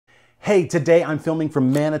Hey, today I'm filming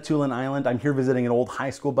from Manitoulin Island. I'm here visiting an old high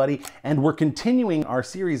school buddy, and we're continuing our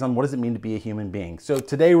series on what does it mean to be a human being. So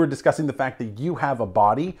today we're discussing the fact that you have a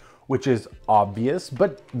body, which is obvious,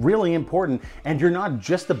 but really important. And you're not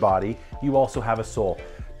just a body, you also have a soul.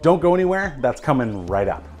 Don't go anywhere, that's coming right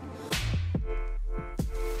up.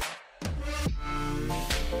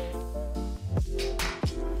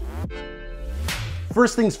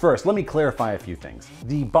 First things first, let me clarify a few things.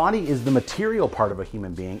 The body is the material part of a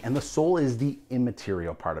human being, and the soul is the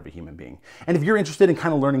immaterial part of a human being. And if you're interested in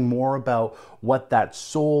kind of learning more about what that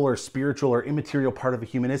soul or spiritual or immaterial part of a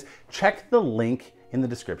human is, check the link in the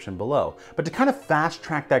description below. But to kind of fast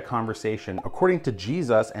track that conversation, according to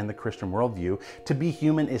Jesus and the Christian worldview, to be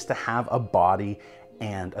human is to have a body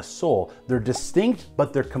and a soul. They're distinct,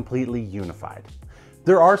 but they're completely unified.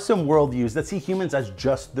 There are some worldviews that see humans as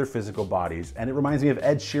just their physical bodies, and it reminds me of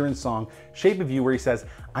Ed Sheeran's song, Shape of You, where he says,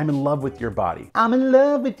 I'm in love with your body. I'm in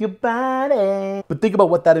love with your body. But think about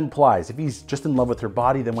what that implies. If he's just in love with her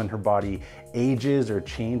body, then when her body ages or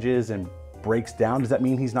changes and breaks down, does that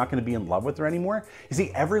mean he's not going to be in love with her anymore? You see,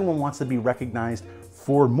 everyone wants to be recognized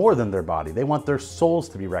for more than their body. They want their souls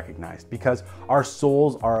to be recognized because our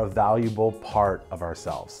souls are a valuable part of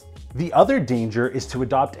ourselves. The other danger is to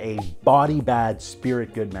adopt a body bad,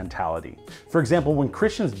 spirit good mentality. For example, when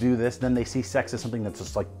Christians do this, then they see sex as something that's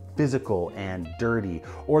just like physical and dirty,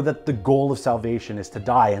 or that the goal of salvation is to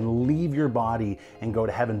die and leave your body and go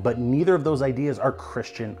to heaven. But neither of those ideas are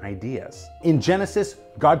Christian ideas. In Genesis,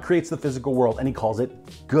 God creates the physical world and he calls it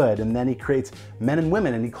good. And then he creates men and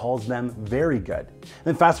women and he calls them very good. And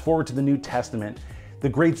then fast forward to the New Testament, the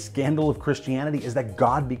great scandal of Christianity is that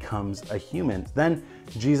God becomes a human. Then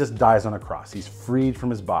Jesus dies on a cross. He's freed from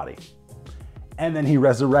his body. And then he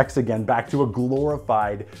resurrects again back to a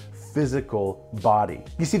glorified physical body.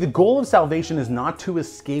 You see, the goal of salvation is not to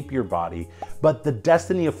escape your body, but the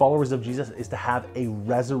destiny of followers of Jesus is to have a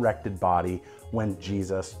resurrected body when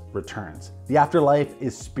Jesus returns. The afterlife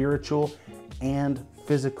is spiritual and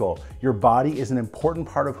physical. Your body is an important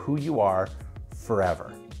part of who you are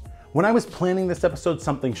forever. When I was planning this episode,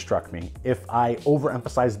 something struck me. If I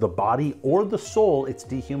overemphasize the body or the soul, it's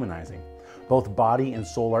dehumanizing. Both body and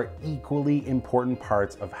soul are equally important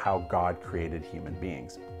parts of how God created human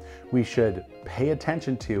beings. We should pay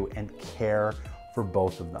attention to and care for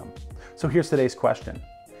both of them. So here's today's question.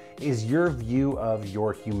 Is your view of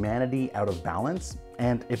your humanity out of balance?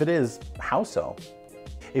 And if it is, how so?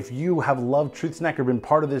 If you have loved Truth Snack or been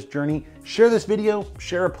part of this journey, share this video,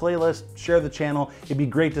 share a playlist, share the channel. It'd be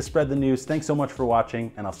great to spread the news. Thanks so much for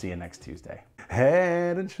watching, and I'll see you next Tuesday.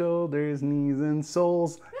 Head and shoulders, knees and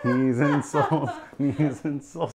soles, knees and soles, knees and soles.